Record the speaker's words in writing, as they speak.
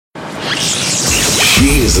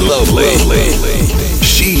She is lovely.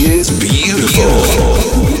 She is beautiful.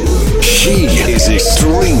 She is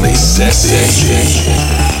extremely sexy.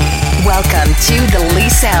 Welcome to the Lee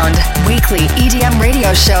Sound weekly EDM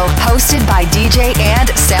radio show hosted by DJ and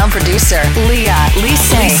sound producer Leah Lise.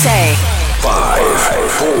 5,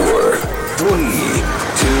 4, 3, 2,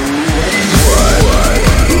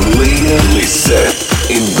 1. Leah Lise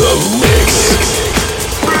in the mix.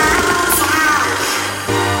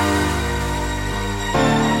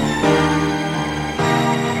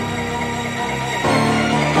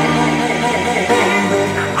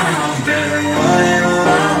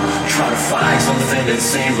 That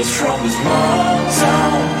seems as strong as small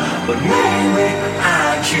town, but maybe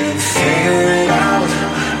I can figure it out,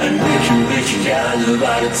 and we can reach each other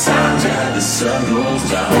by the time that the sun goes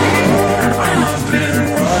down. I've been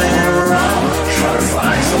running around trying to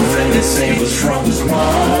find something that seems as strong as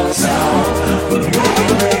small town, but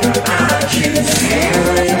maybe I can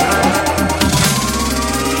figure it out.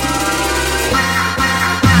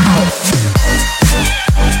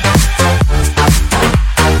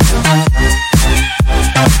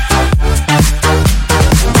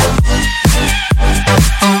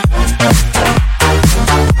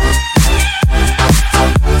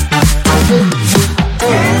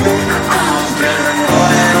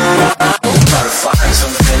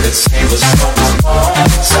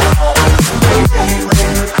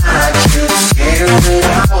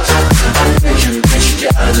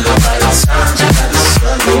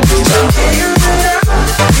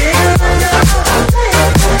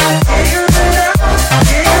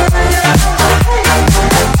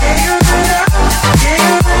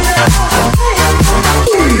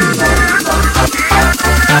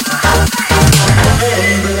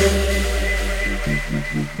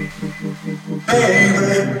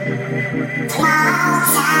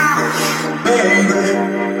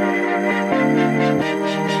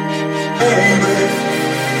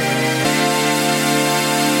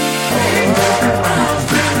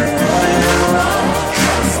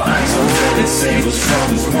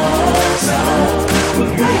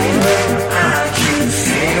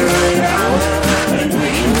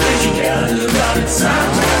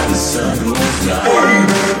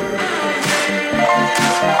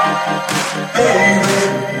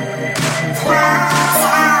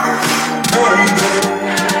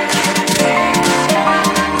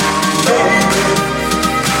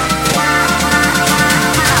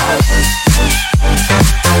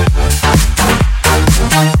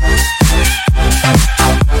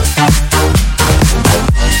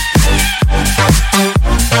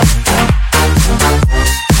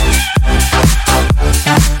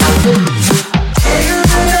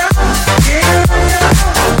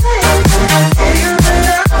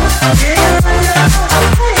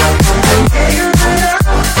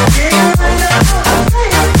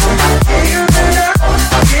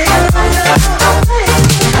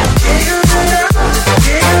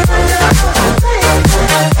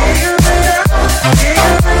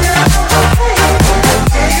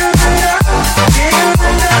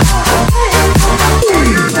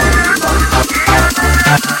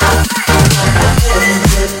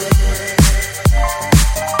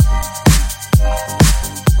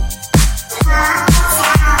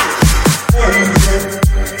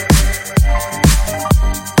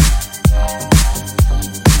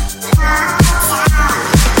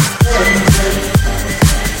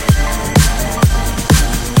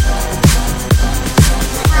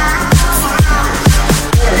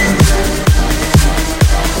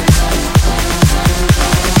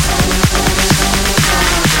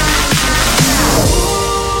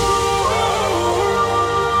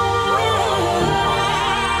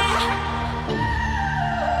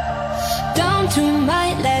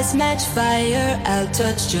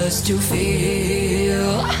 Just to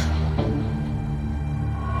feel.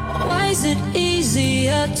 Why is it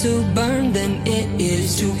easier to burn than it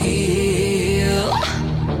is to heal?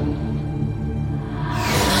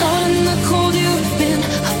 Out in the cold you've been,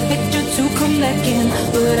 I begged you to come back in,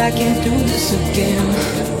 but I can't do this again.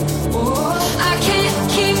 I can't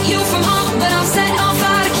keep you from home, but I'm set on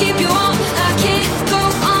fire to keep you on. I can't go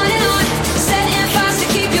on and on, setting fires to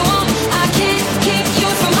keep you on. I can't keep you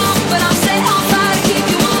from home, but I'm set on fire.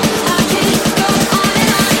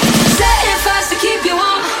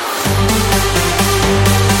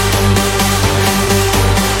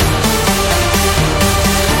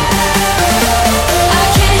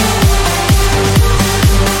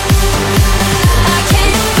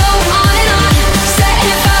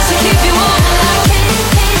 Fast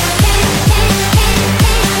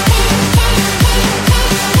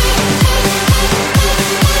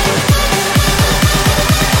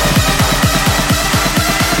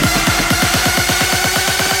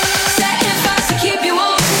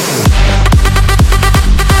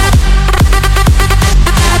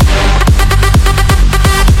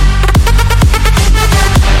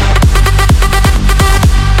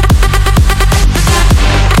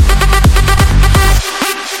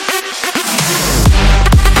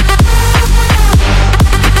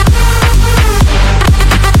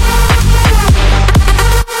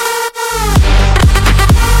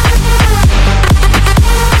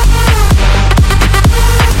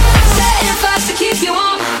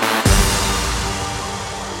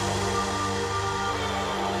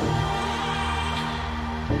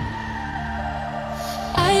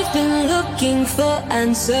looking for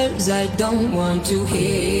answers I don't want to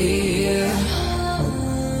hear.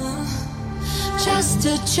 Chest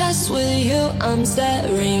to chest with you, I'm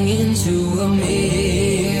staring into a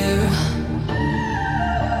mirror.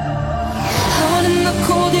 Out in the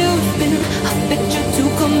cold you've been, I begged you to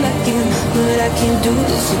come back in, but I can't do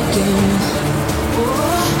this again.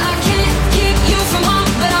 I can't keep you from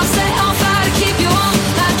home, but I'll set on fire to keep you warm.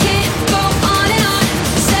 I can't go on and on,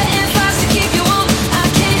 setting fires to keep you warm. I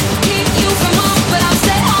can't keep you from home, but I'll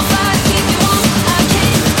set on fire to keep you warm. I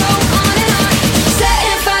can't go on and on,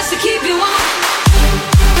 setting fires to keep you warm.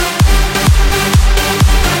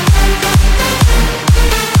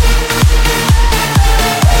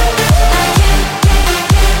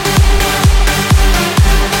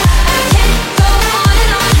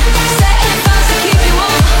 Setting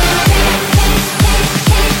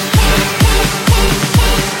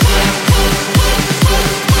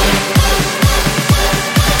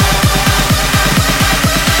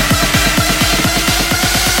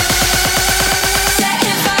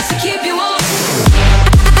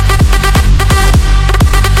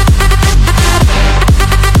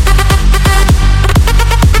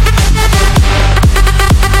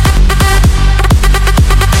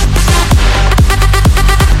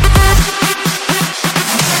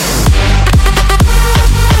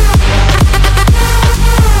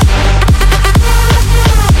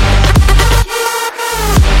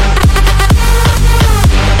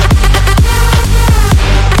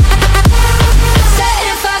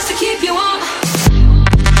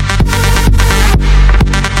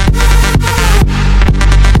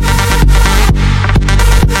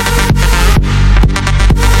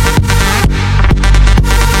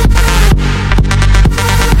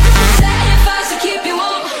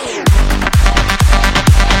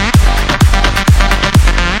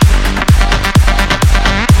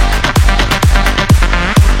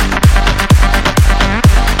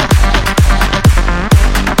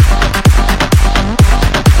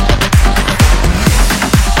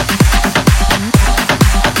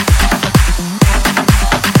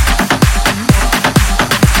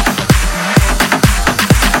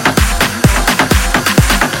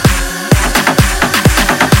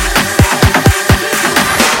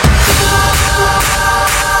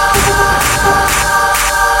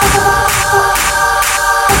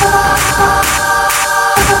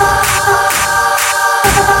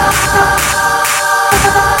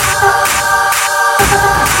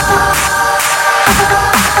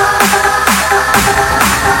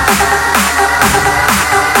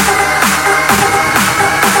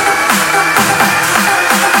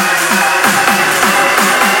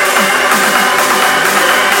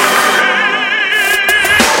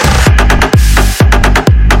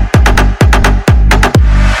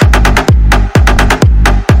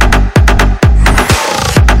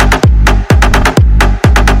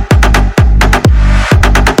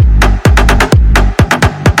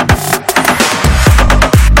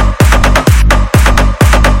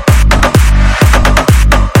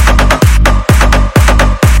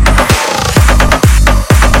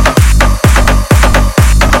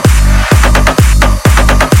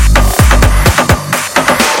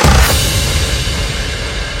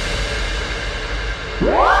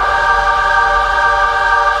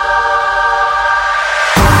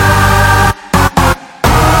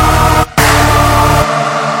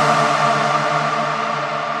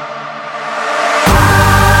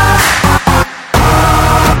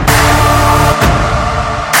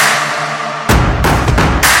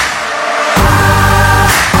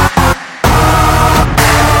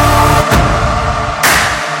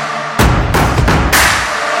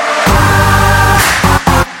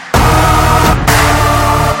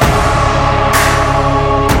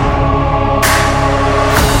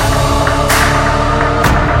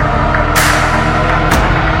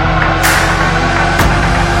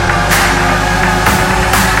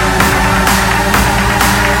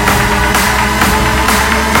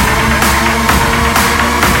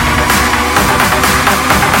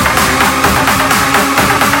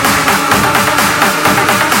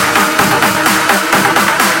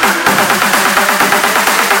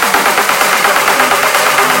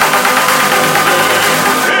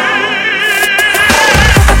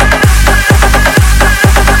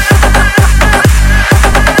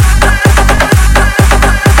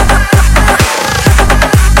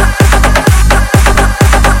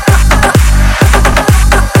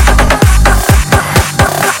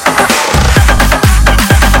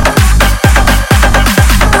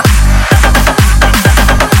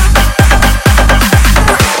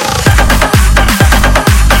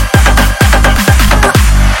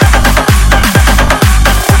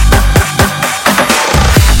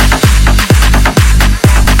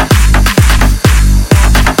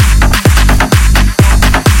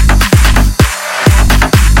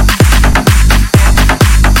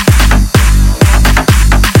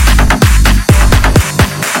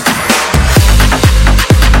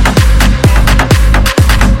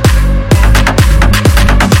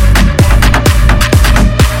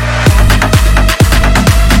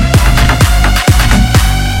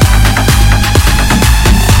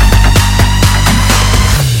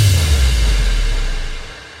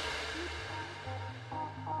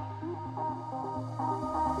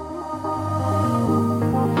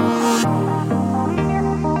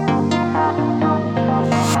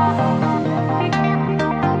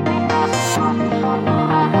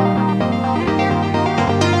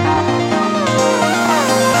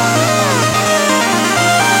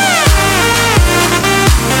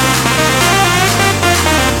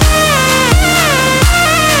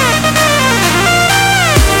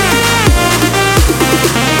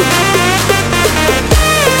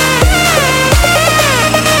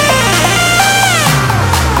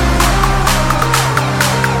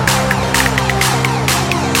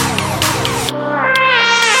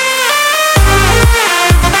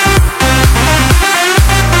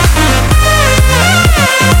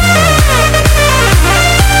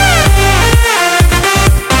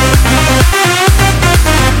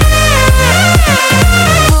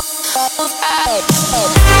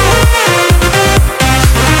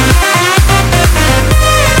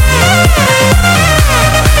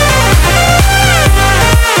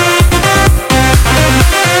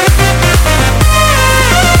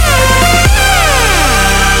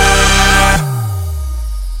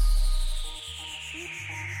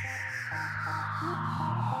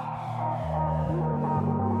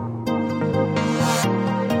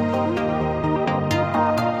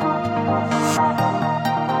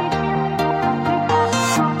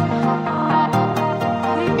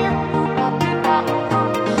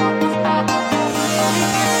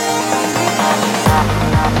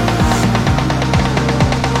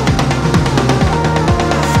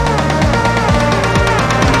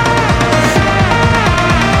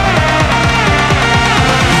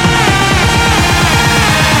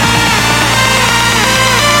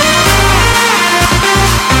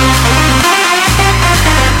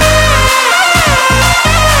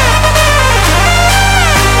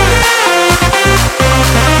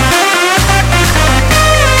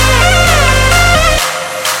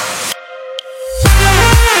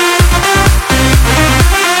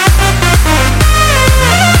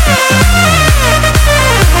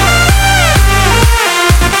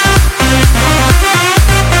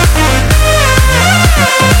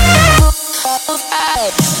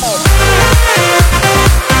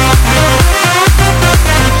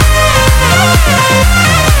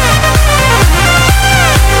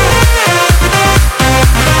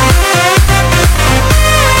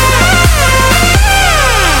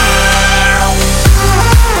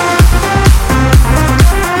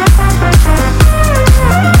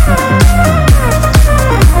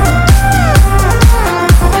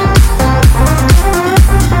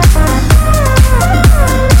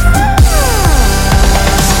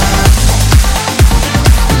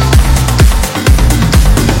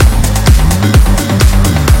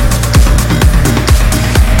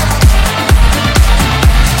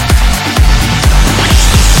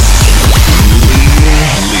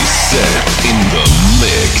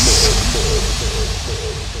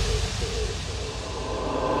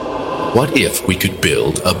what if we could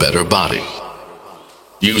build a better body?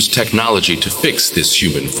 Use technology to fix this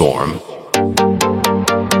human form,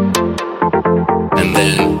 and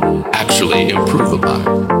then actually improve the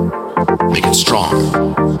body. Make it stronger,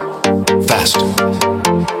 faster,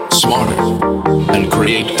 smarter, and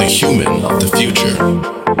create the human of the future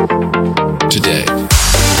today.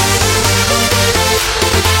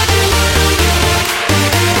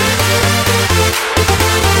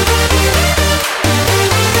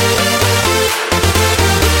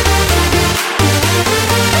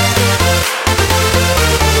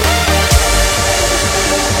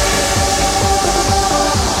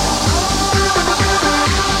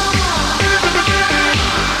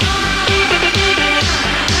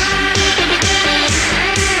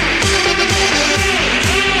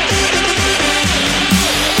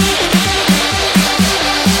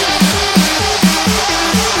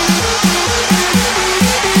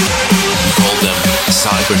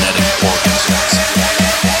 Cybernetic organs.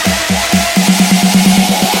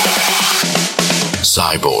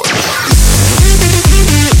 Cyborg.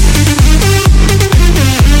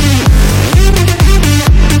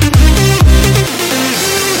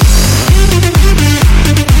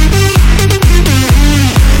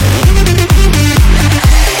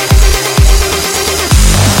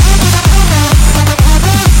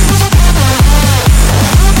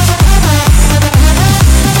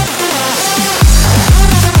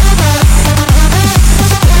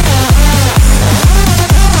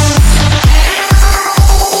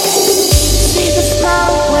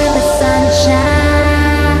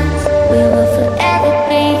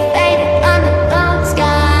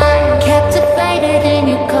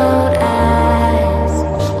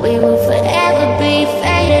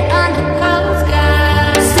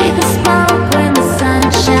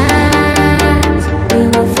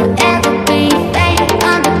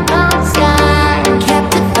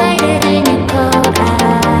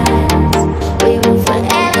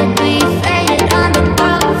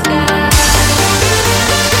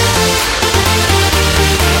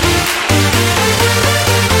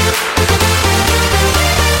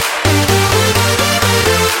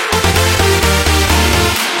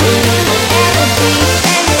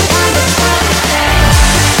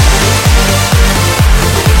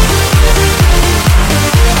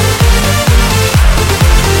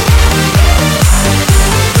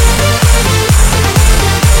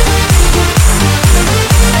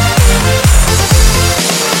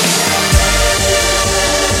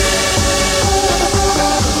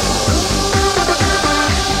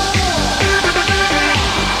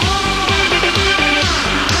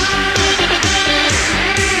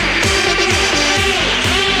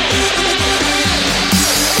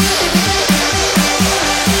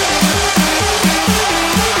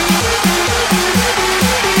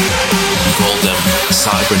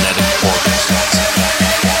 Cybernetic organs.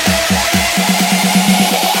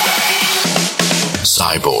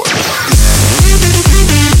 Cyborg.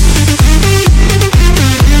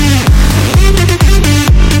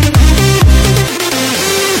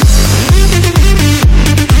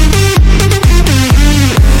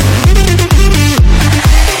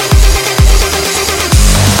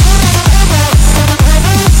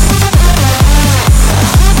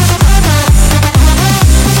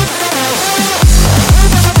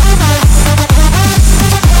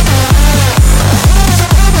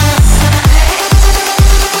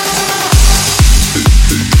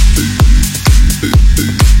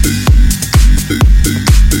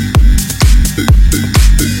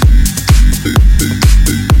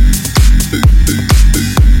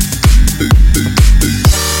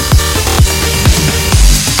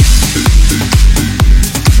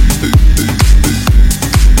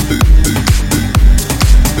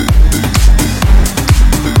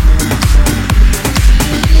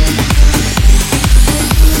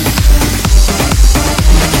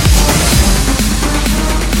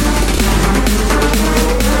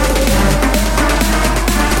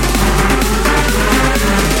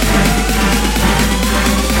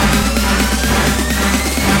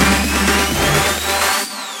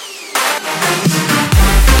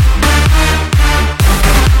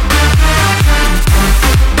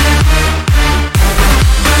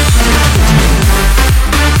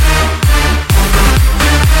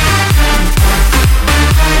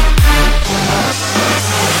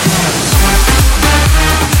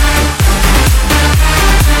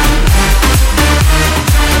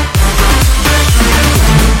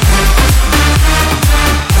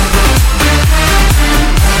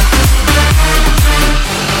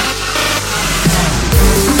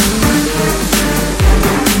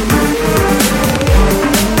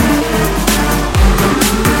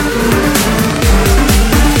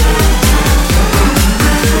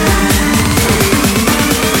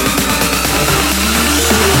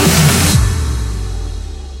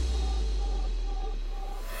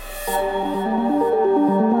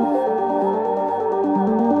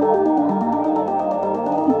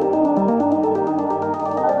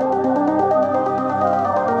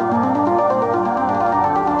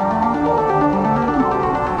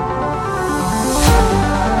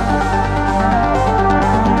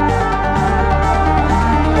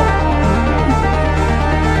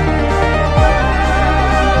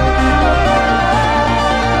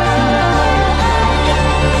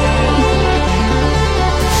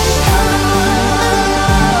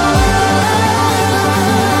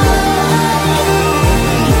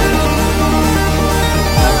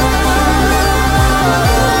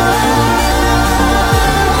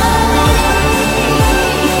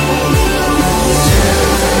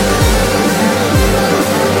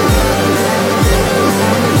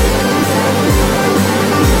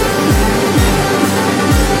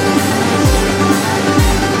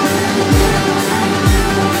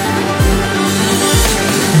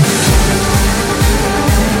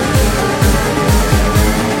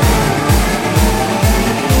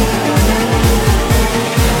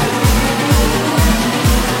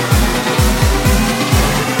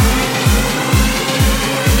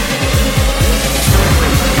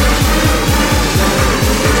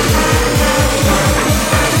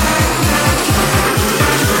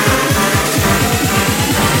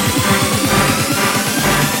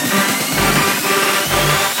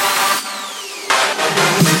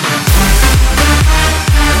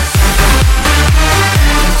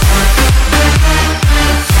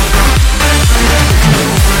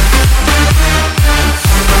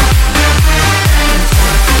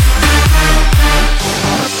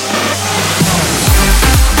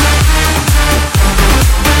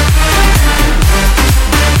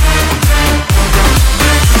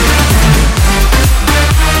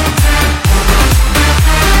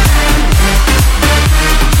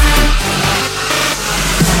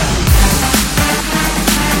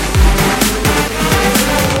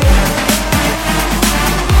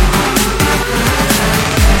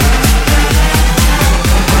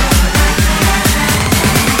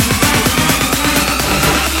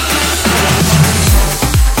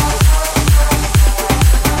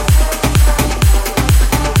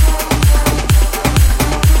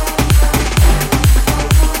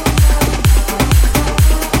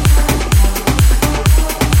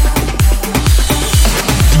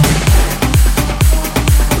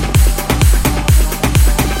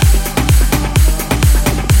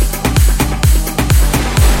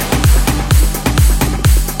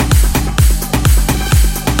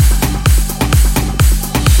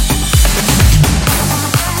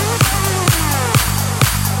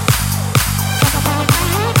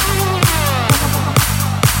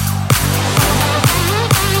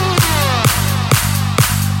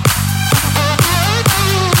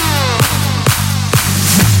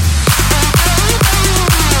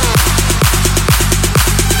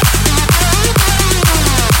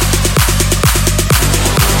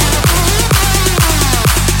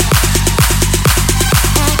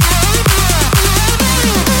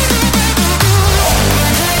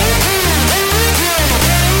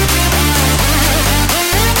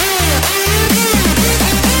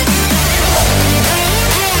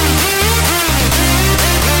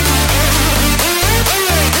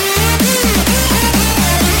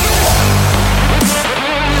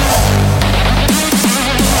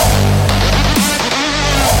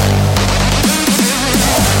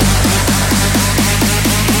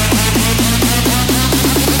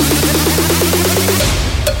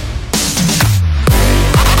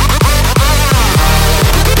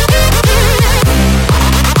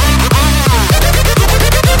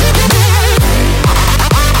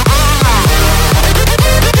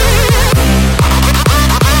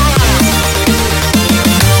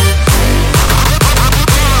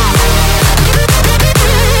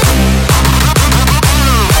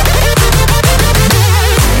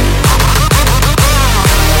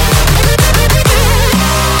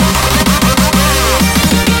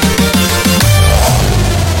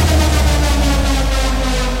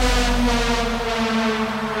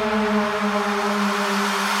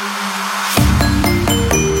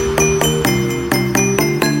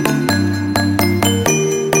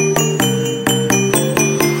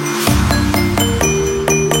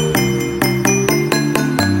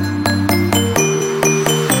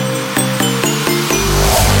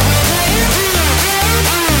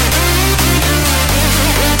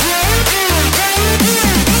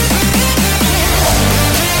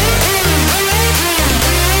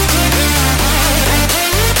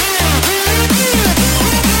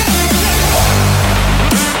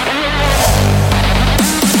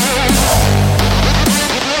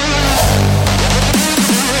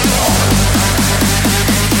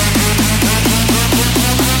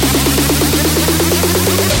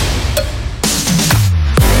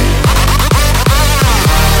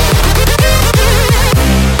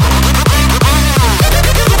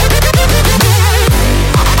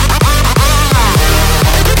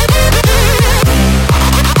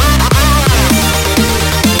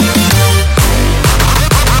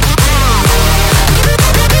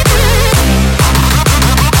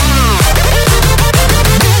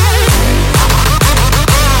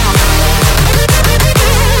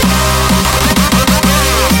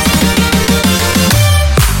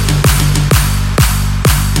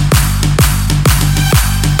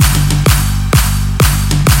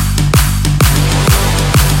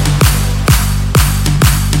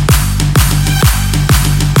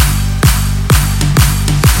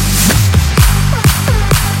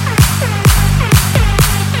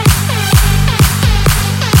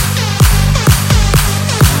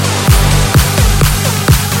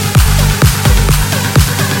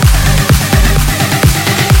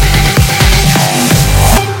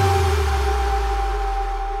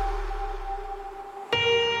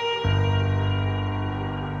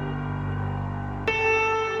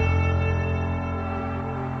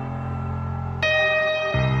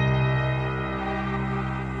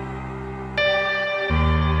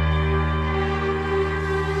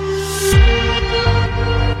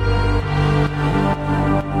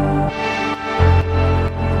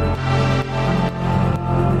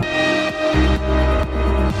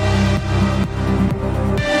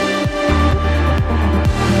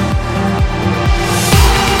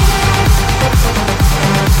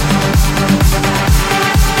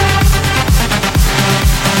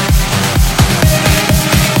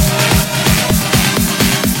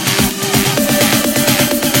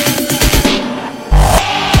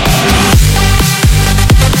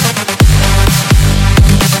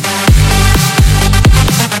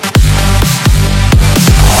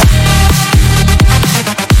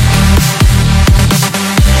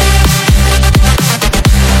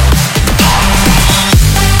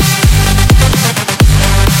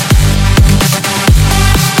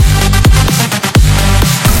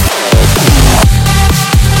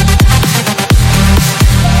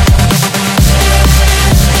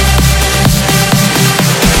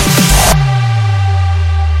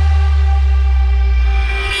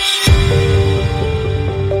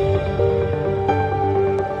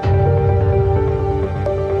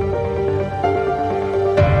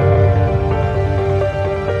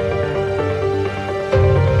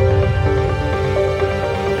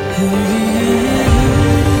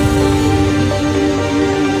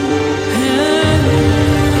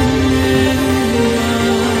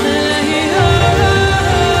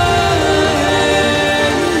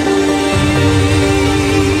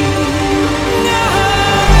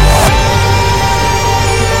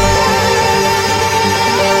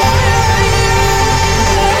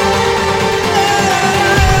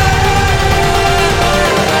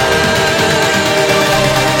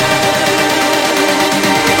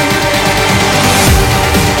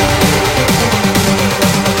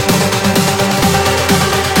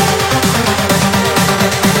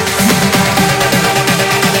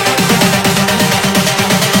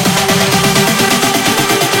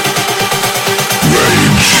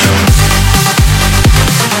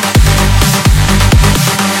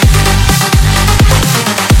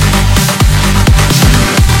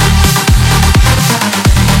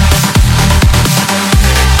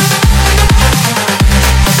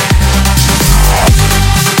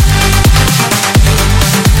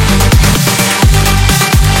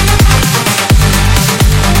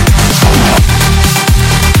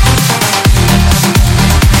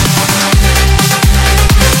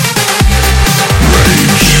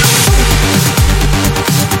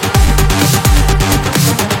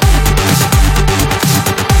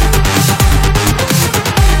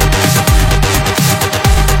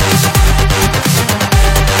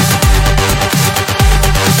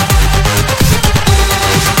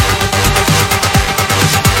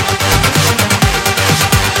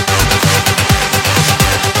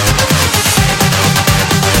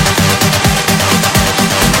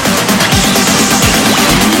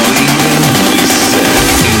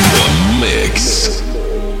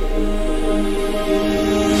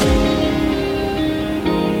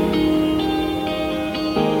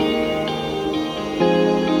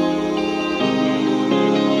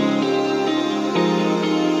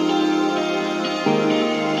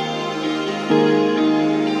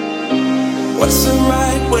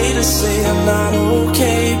 say I'm not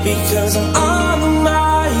okay because I'm on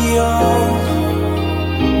my own.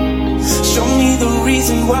 Show me the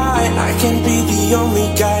reason why I can't be the only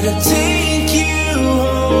guy to take you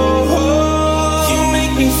home. You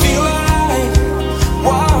make me feel like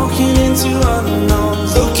walking into unknown.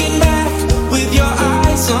 Looking back with your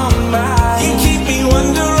eyes on mine, you keep me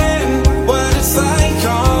wondering what it's like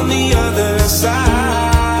on the other side.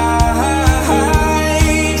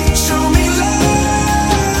 Show me love.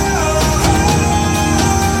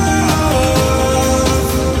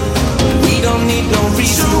 We don't need no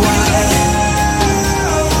reason why.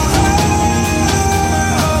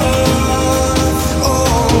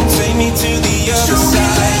 To the other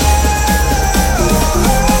side.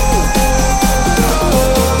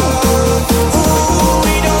 Ooh,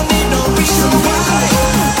 we don't need no reason why.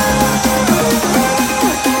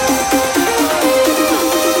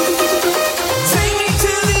 Take me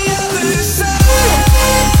to the other side.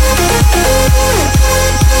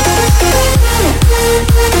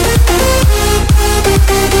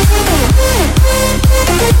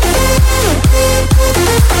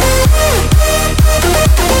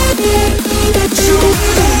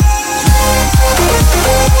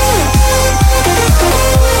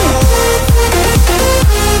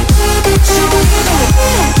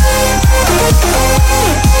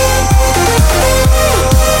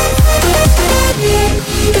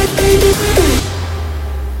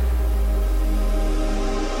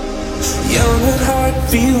 Young at heart,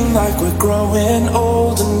 feeling like we're growing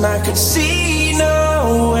old, and I could see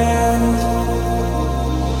no end.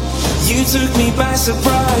 You took me by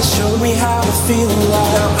surprise, showed me how to feel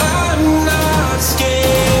alive. Now I'm not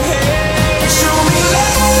scared. Show me love.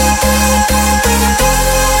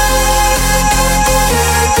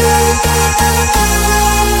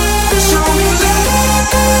 Show me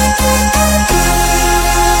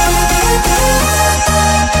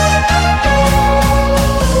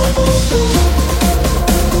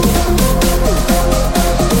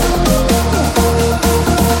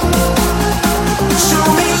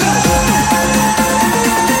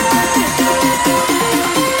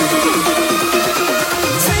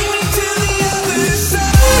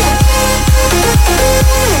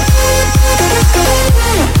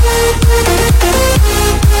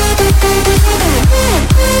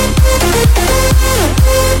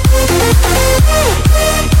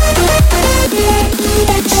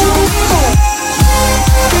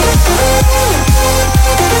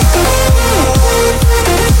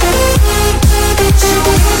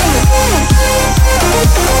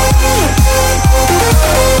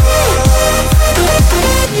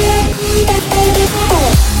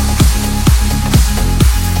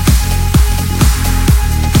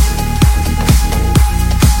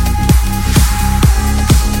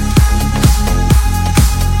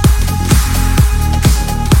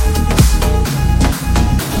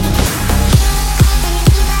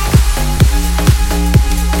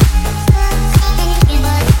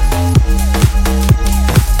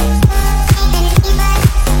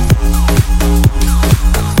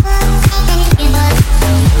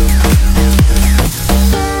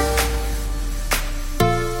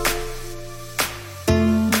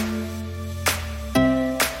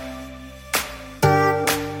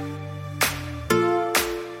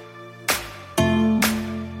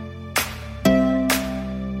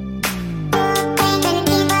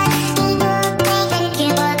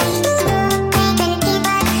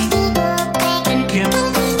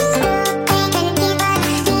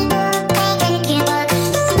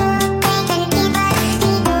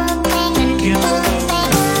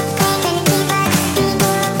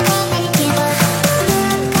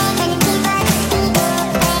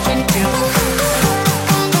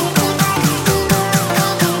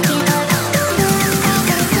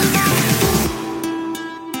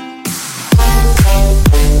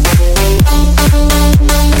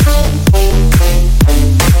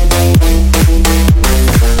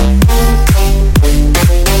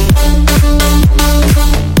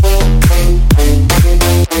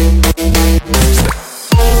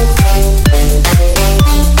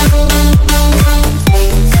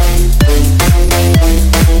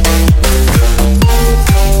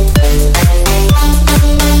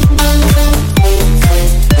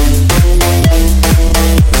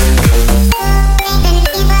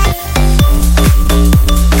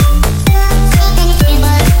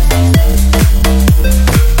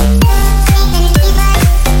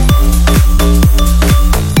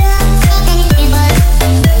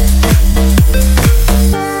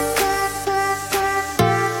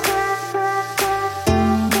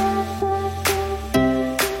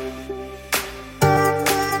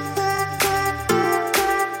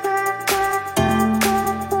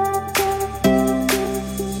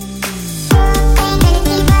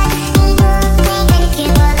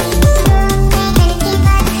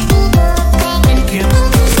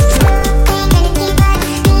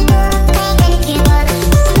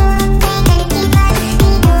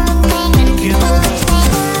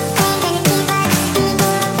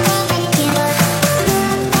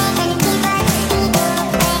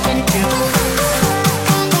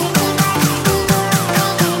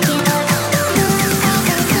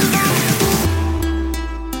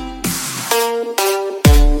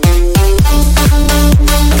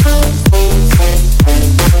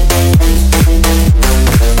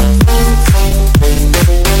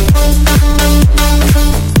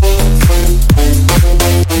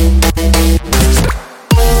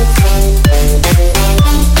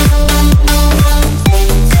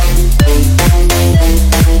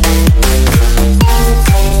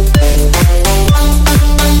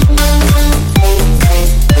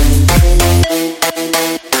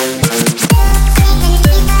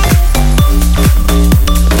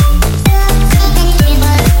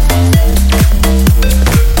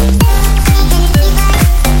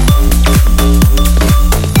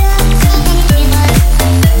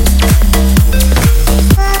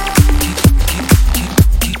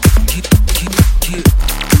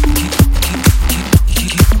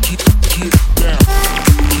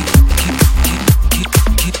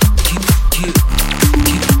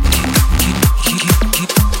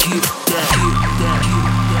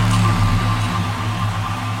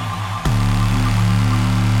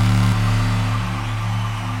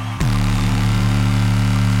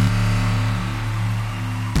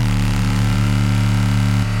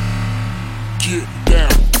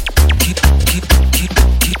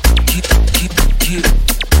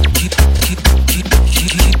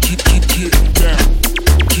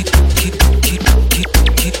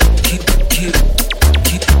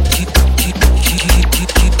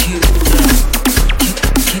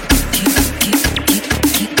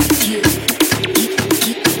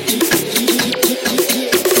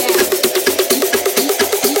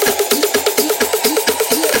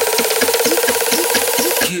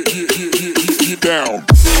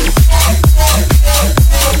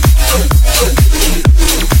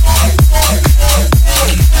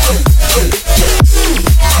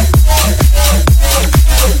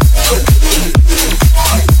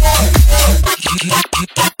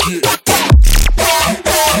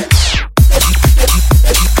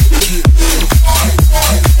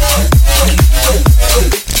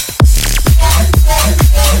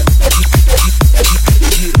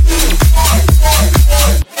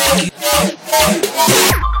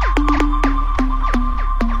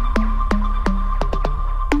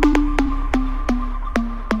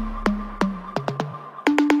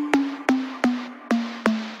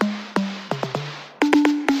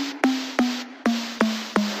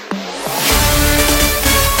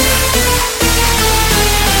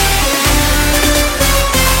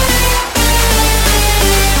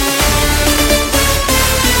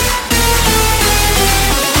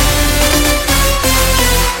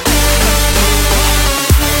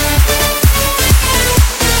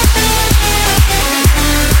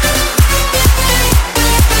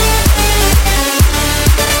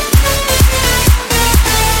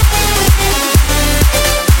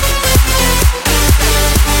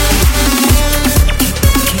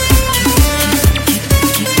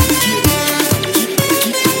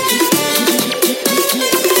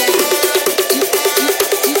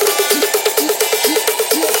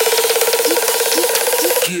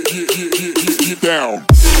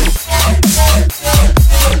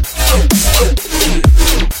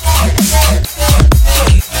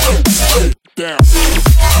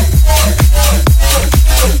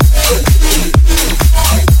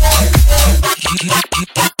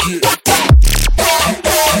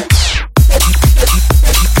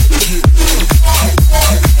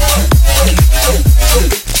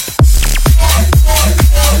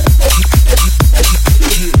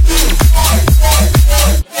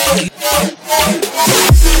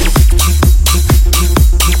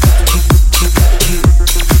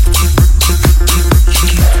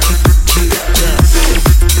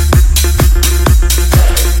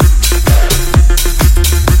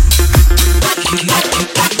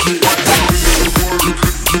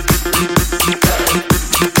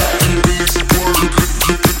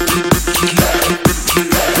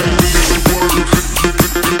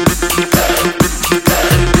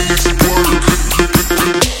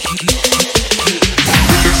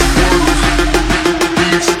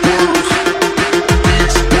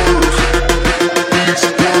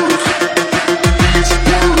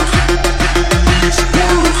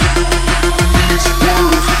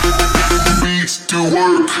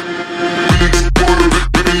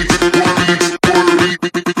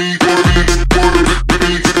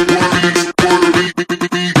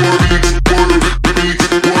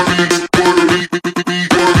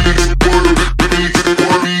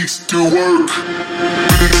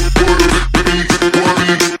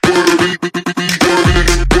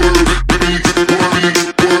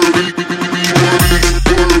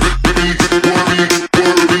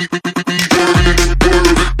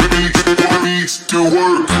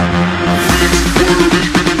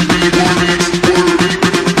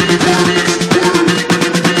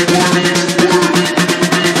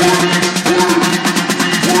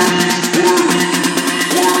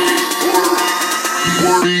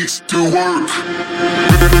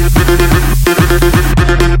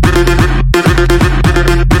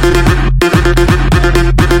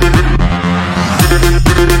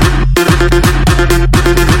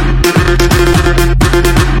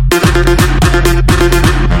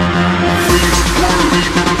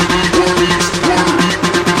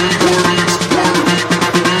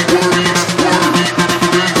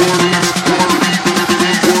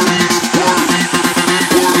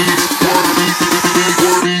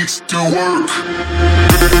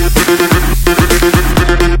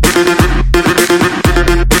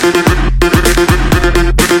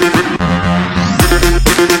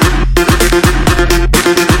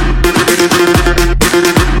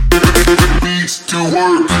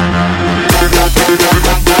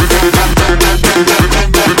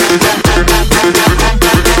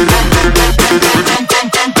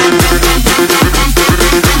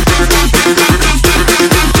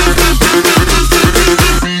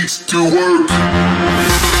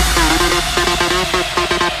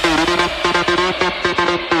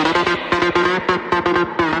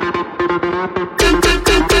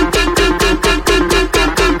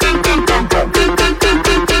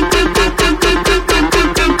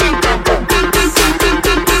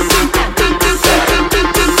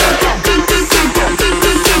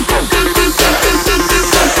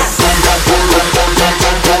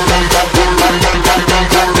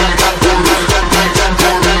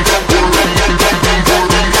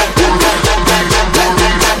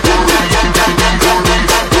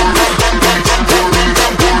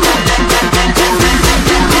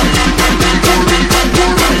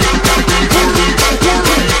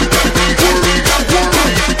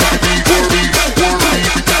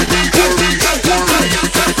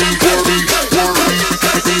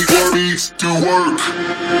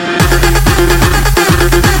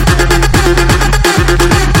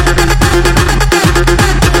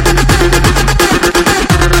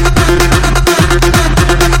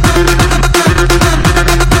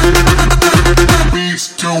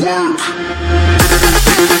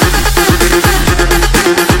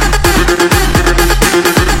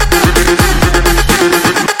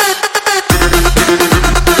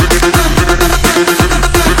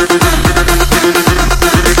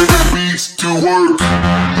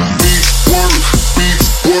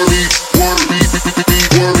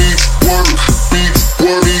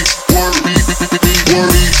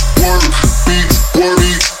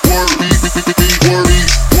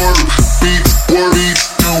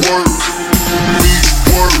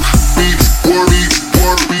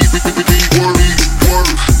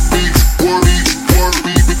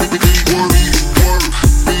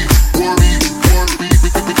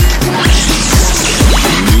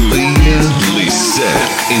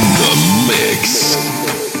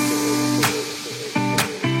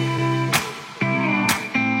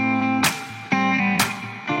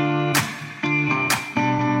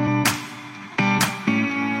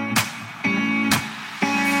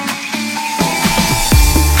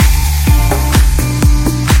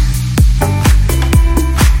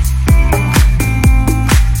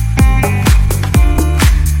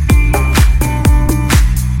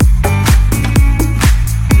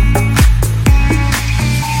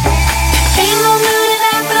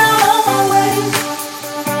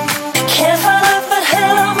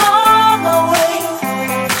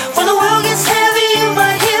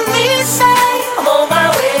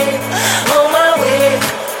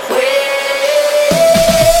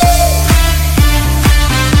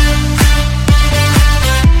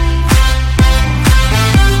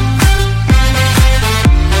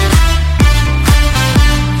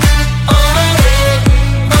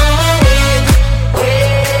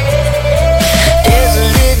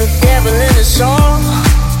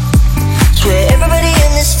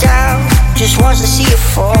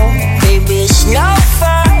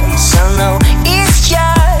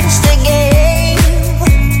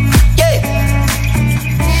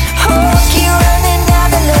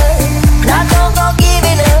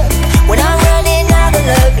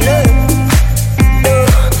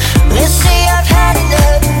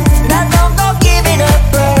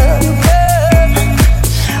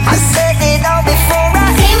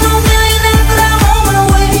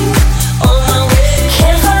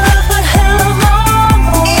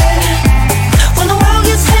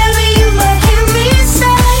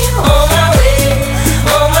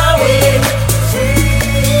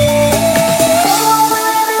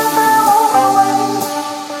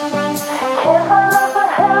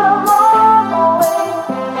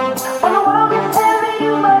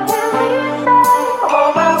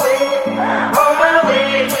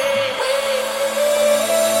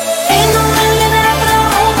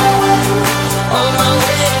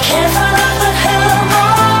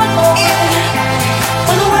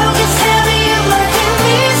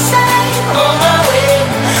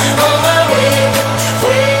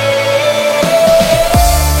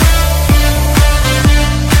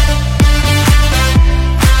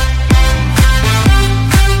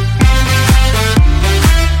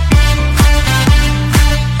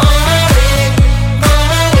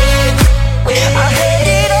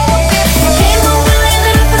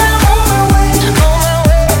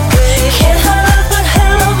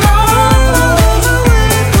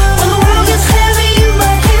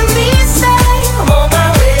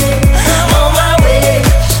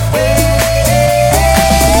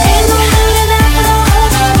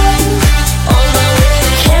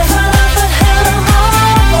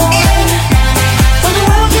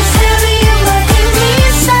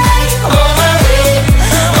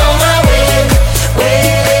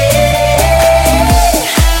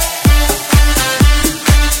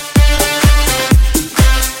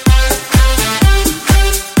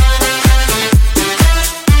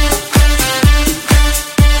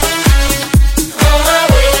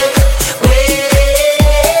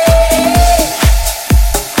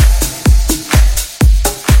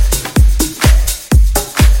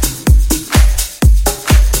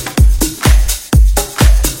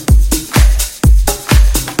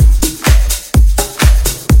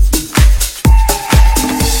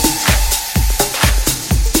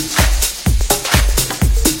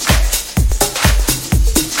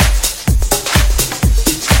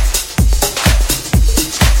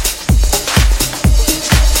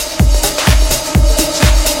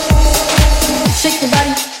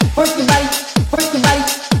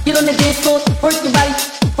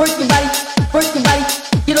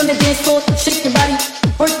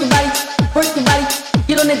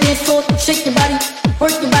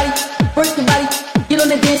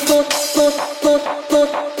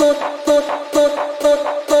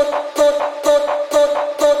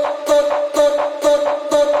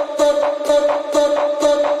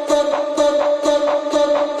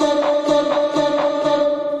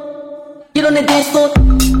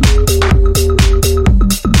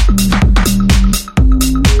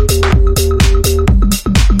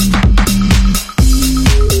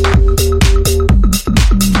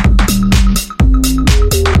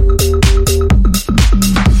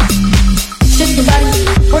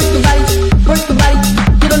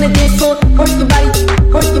work your body,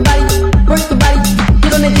 work your body, work your body.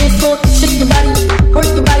 Get on the dance floor, shake your body, work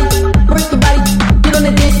your body, work your body. Get on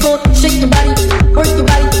the dance floor, shake your body, work your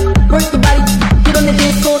body, work your body. Get on the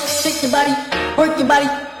dance floor, shake your body, work your body,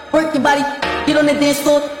 work your body. Get on the dance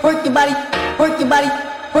floor, work your body, work your body,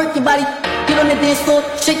 work your body. Get on the dance floor,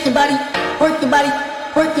 shake your body, work your body,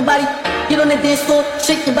 work your body. Get on the dance floor,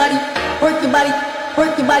 shake your body, work your body,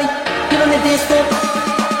 work your body. Get on the dance floor.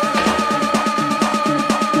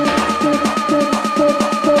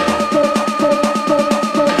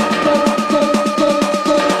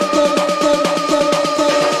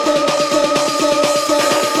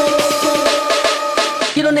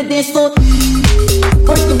 Get on the dance floor,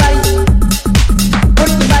 work your body,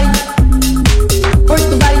 work your body, work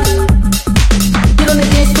your body. Get on the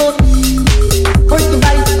dance floor, work your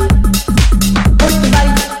body, work your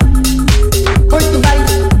body, work your body.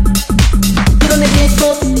 Get on the dance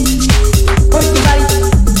floor, work your body,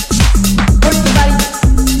 work your body,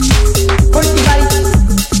 work your body.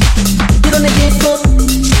 Get on the dance floor,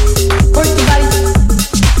 work your body,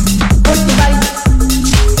 work your body,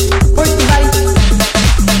 work your body.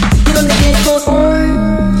 Get on the dance floor, work your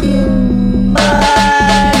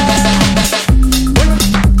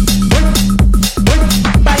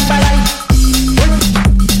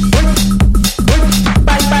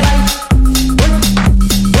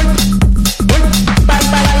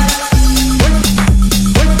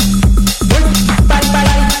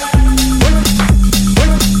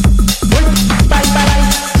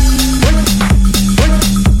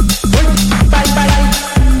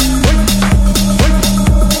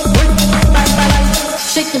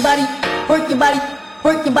shake your body, work your body,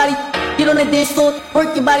 work your body. Get on the dance floor,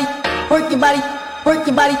 work your body, work your body, work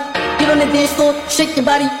your body. Get on the dance floor, shake your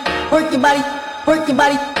body, work your body, work your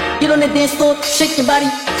body. Get on the dance floor, shake your body,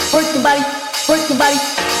 work your body, work your body.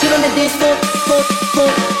 Get on the dance floor, floor,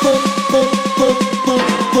 floor, floor, floor, floor, floor,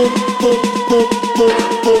 floor, floor, floor, floor, floor,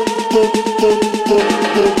 floor, floor,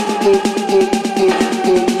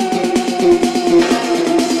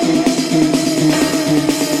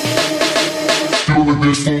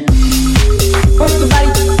 work your body,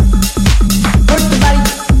 work your body,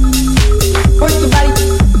 work your body.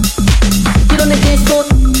 Get on the dance floor,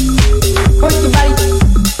 work your body,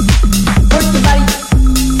 work your body,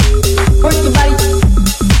 work your body.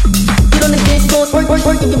 Get on the dance floor,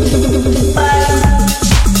 work your body.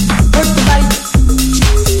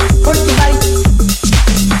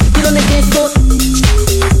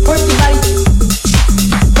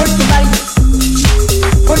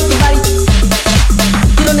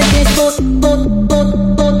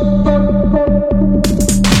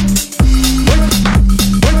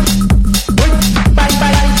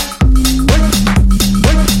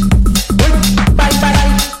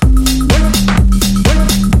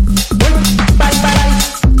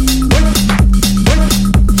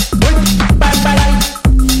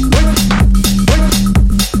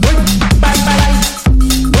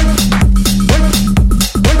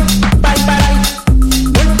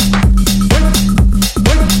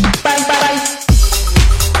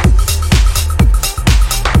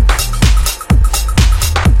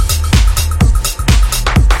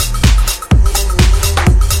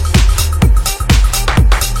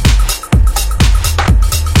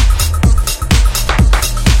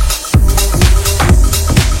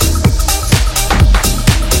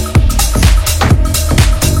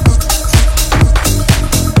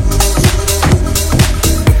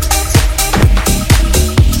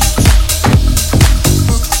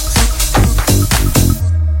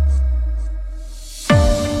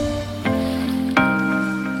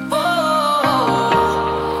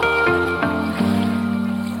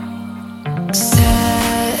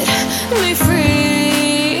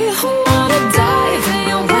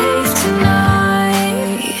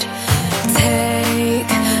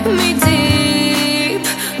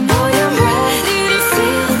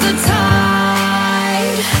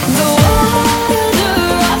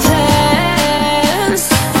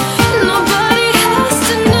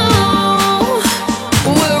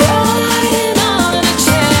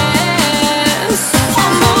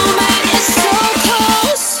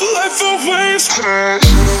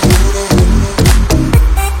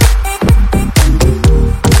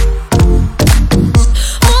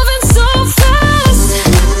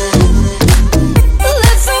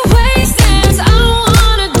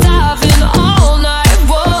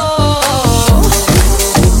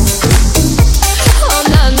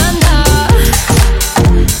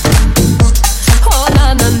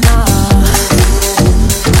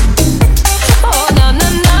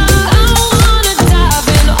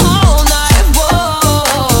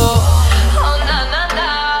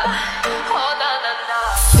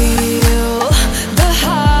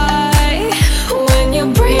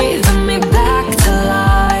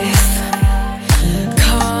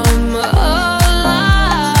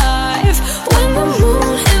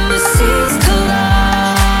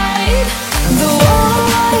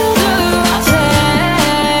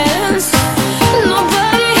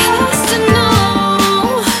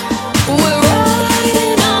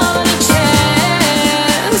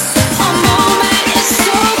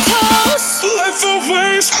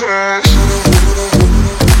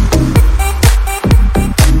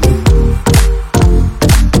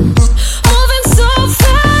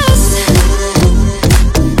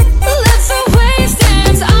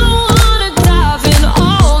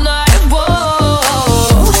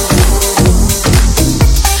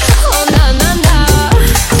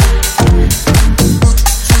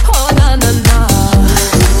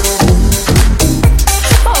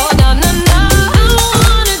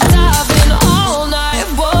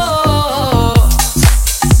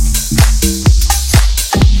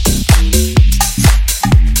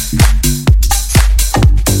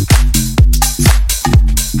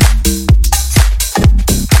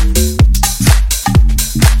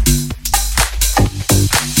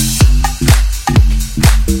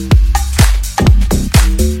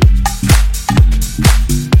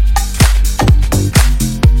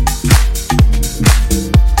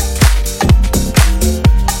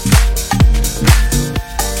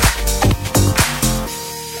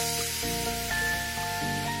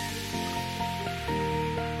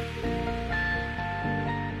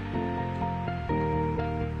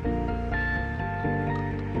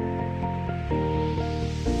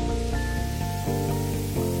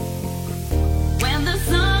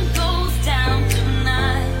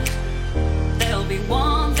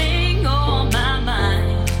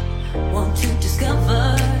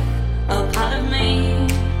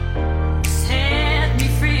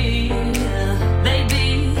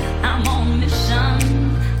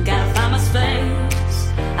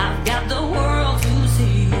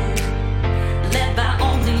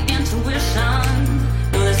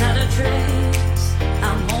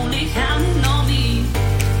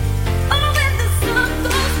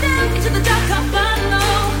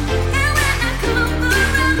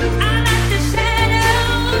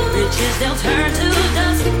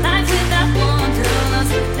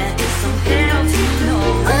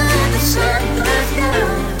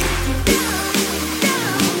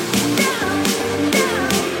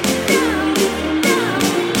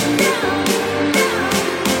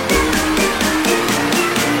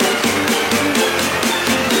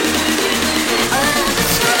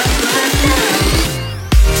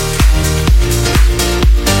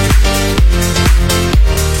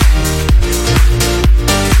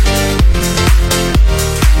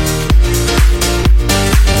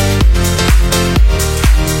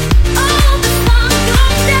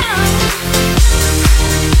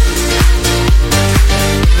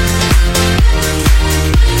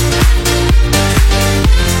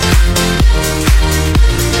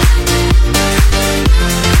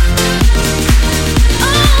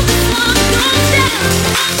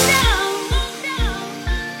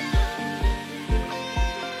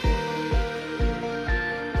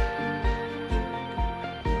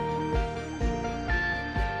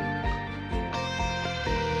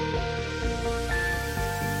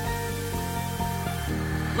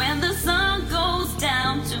 when the sun goes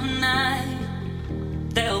down tonight,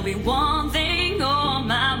 there'll be one thing on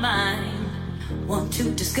my mind. Want to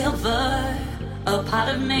discover a part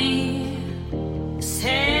of me,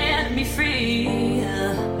 set me free,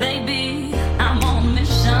 baby. I'm on a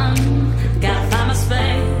mission, gotta find my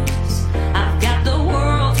space. I've got the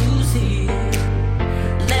world to see,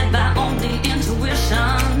 led by only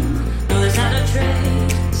intuition. No, there's not a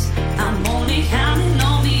trace, I'm only counting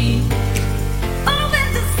on me. Oh, when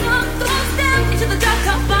the sun goes down into the dark,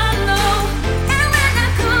 I'll follow. And when I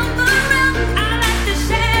come around, I like the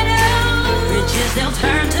shadow. Bridges, they'll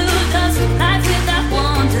turn to dust, life without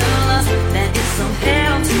wanderlust. That is some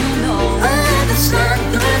hell to know. Oh, when the sun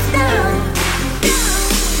goes down.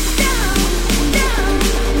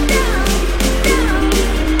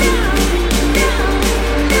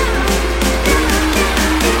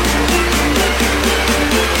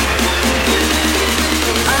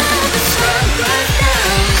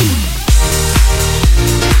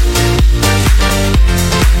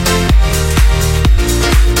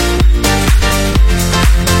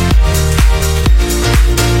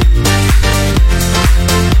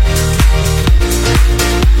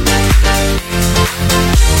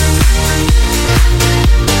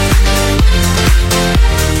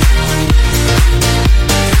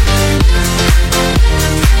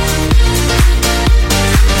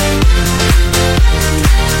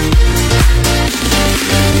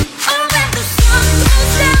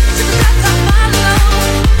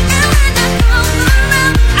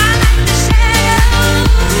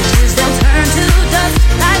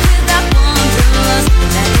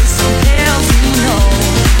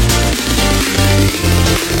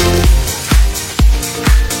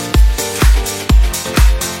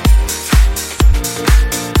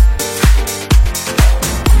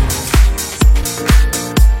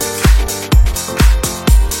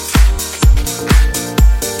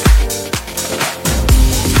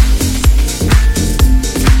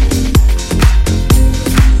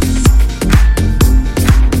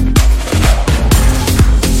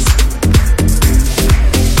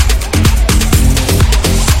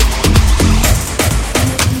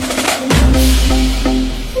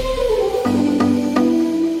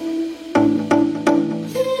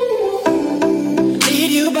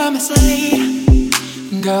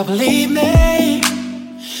 Girl, believe me,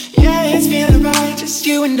 yeah, it's feeling right, just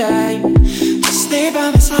you and I. Just stay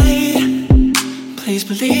by my side, please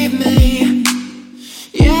believe me.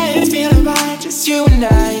 Yeah, it's feeling right, just you and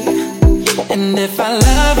I. And if I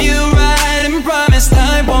love you right and promise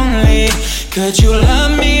I won't leave, could you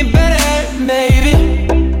love me better, baby?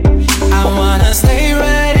 I wanna stay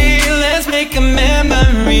right here, let's make a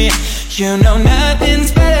memory. You know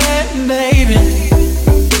nothing's better, baby.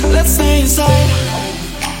 Let's stay inside.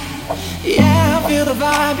 Yeah, I feel the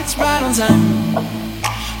vibe, it's right on time.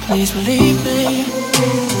 Please believe me.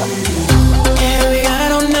 Yeah, we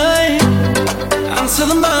got all night until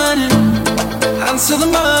the morning, until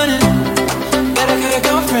the morning. Better get a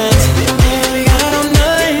girlfriend. Yeah, we got all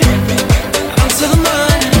night until the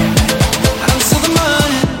morning, until the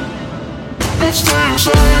morning. Let's try and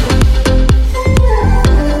shine.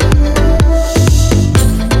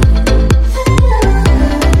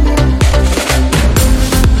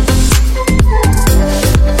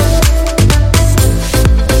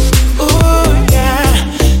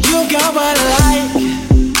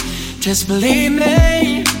 Just believe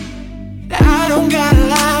me, I don't got a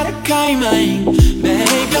lot of claiming.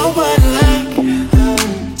 Make no one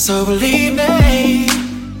like, so believe me,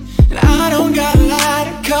 I don't got a lot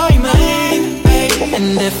of claiming.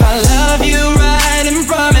 And if I love you right and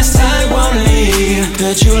promise I won't leave,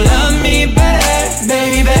 could you love me better,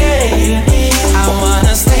 baby? I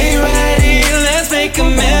wanna stay right here, let's make a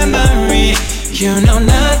memory. You know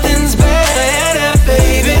nothing's better,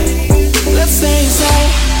 baby. Let's stay inside.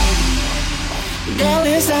 Girl,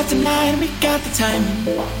 it's after 9, we got the time.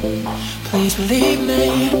 Please believe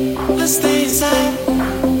me, let's stay inside.